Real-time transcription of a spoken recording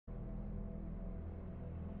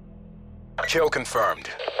Kill confirmed.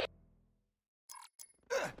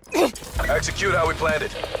 Execute how we planned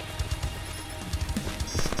it.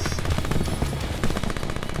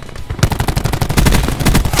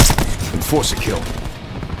 Enforce a kill.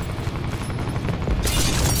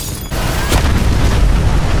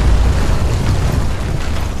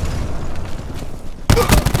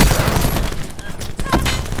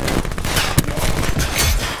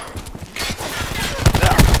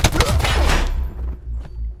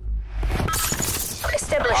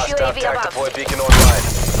 Establish Hostile UAV TAC above. deploy beacon online.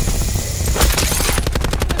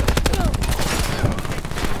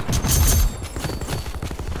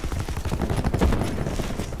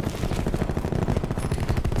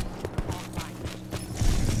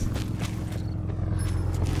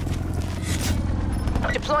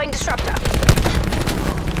 Deploying disruptor.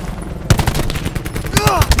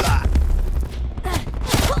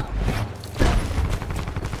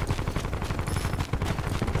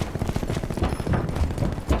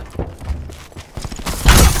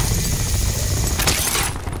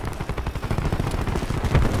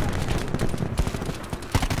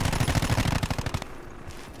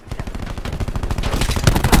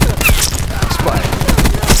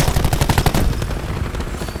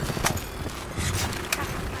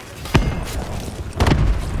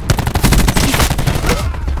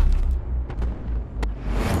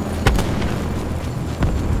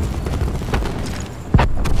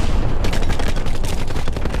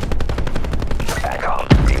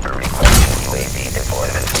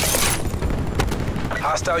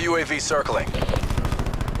 Hostile UAV circling.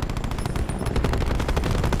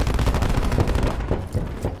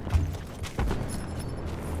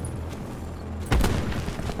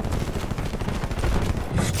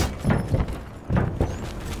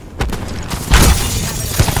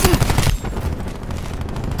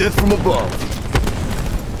 Death from above.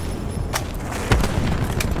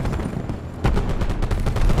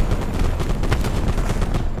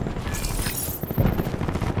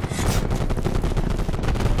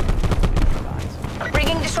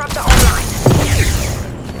 Bringing disruptor online.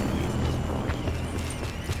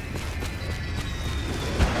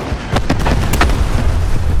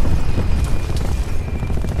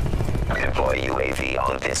 Deploy UAV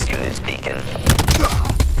on this unit's beacon.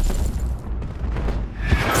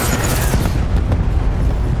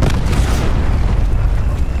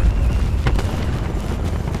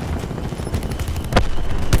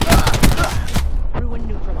 Ruin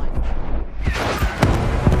neutralized.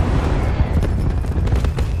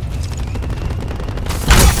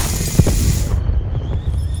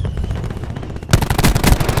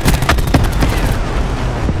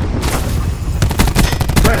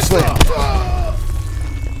 Wrestling.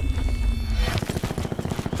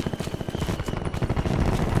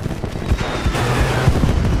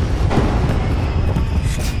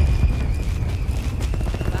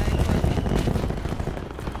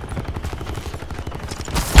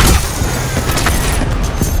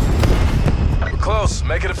 We're close.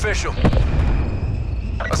 Make it official.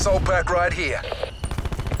 Assault pack right here.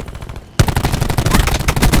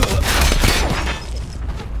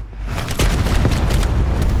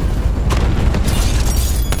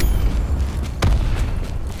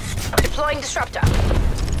 Deploying disruptor.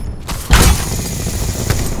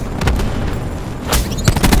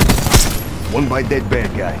 One by dead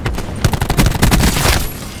bad guy.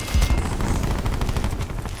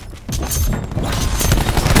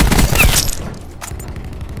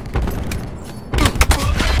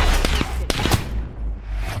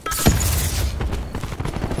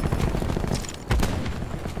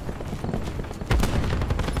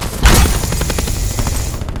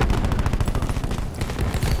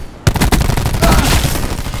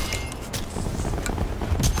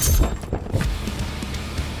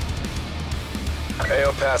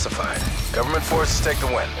 AO pacified. Government forces take the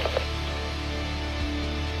win.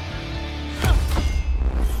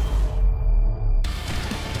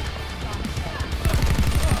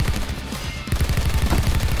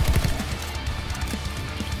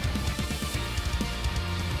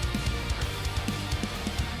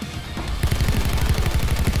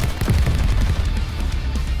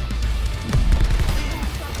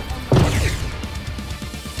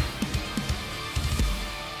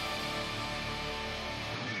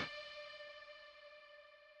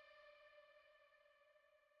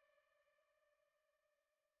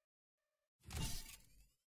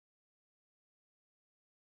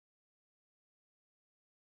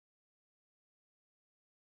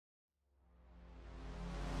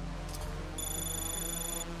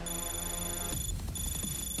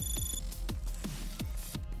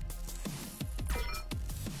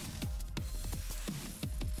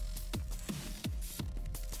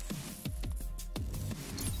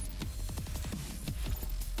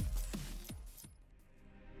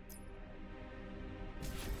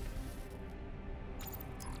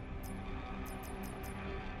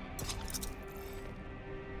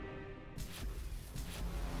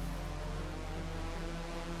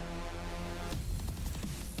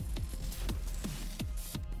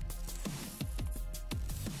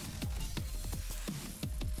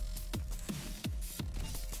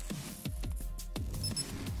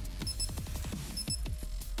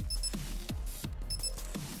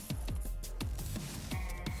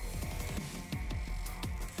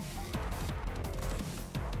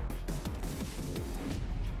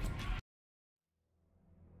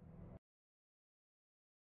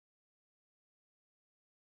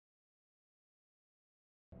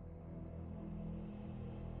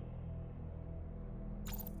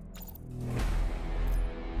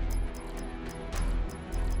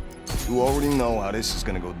 You already know how this is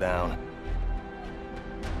gonna go down.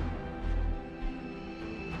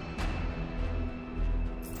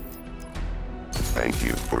 Thank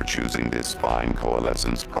you for choosing this fine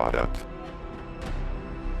Coalescence product.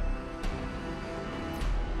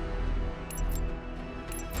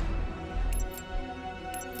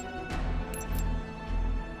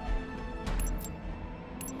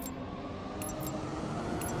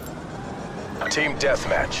 Team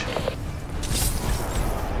deathmatch.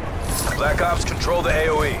 Black Ops control the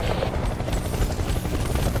AOE.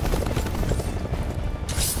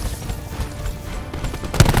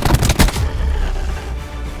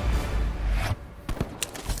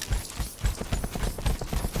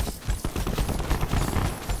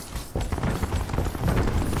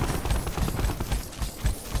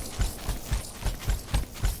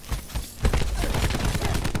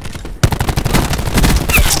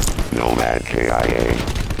 Nomad KIA.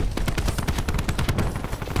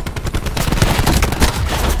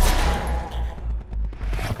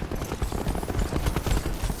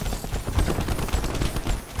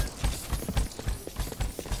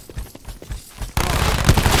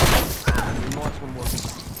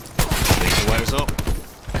 Wires up.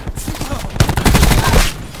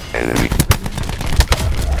 Enemy.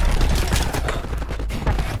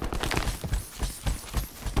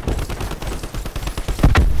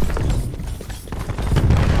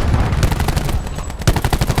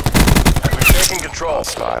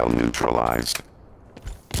 Hostile neutralized.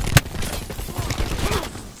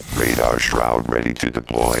 Radar shroud ready to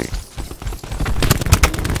deploy.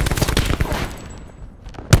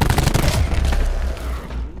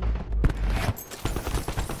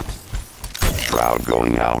 Shroud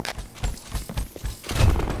going out.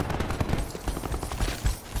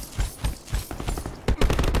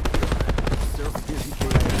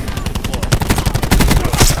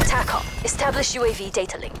 TACOM, establish UAV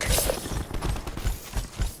data link.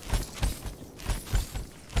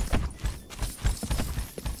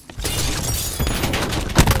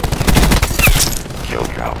 Kill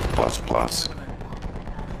count ++.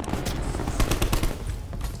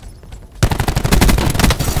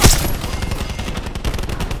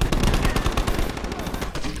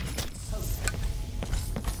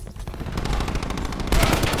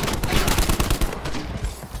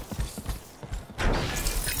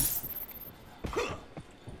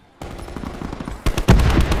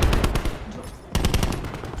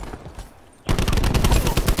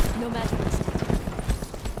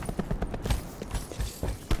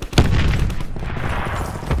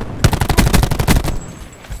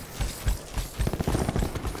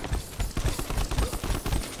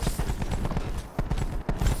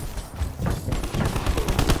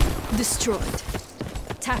 Destroyed.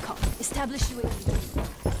 TACOM, establish UAV.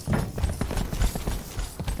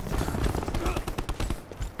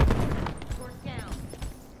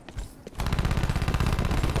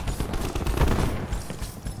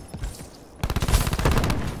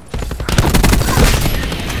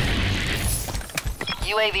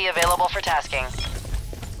 UAV available for tasking.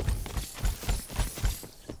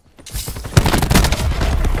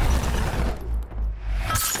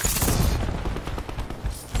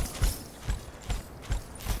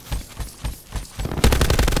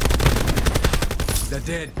 They're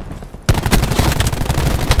dead.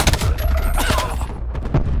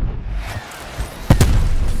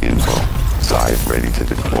 Info. Scythe ready to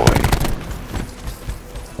deploy.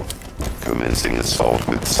 Commencing assault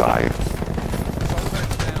with Scythe.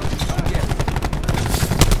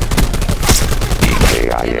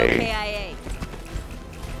 EKIA. KIA.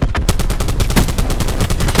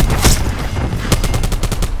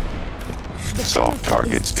 Soft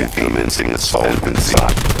targets to commencing assault with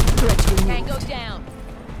Scythe. Tango down.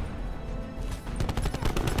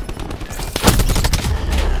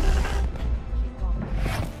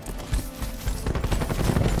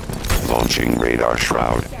 Launching radar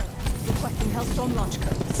shroud. Requesting Hellstorm launch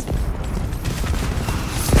codes.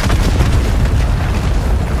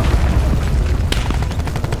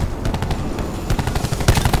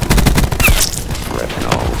 Threat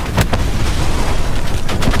null.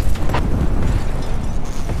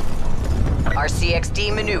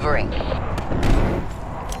 RCXD maneuvering.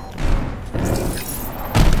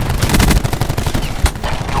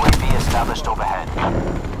 UAV established overhead.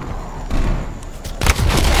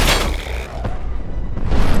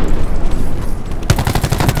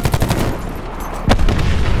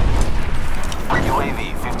 UAV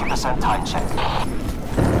 50% time check.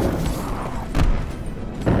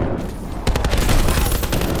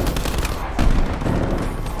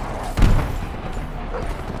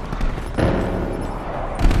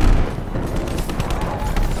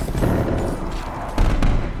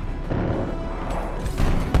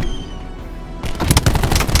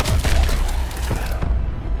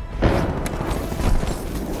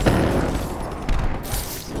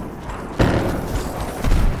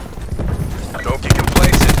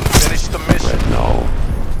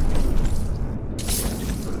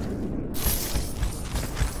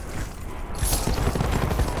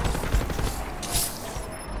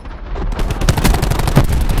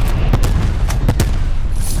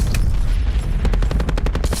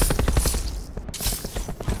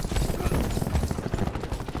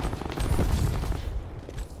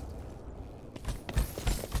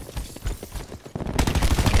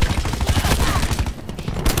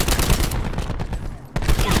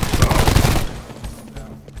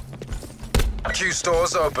 Q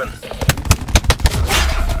stores open.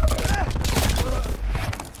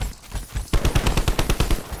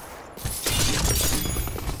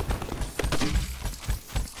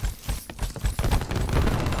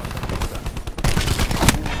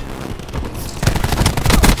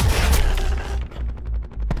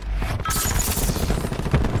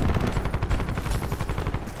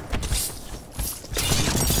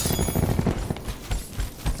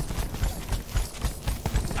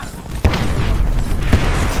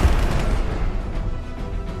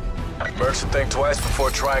 Mercs would think twice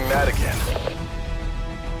before trying that again.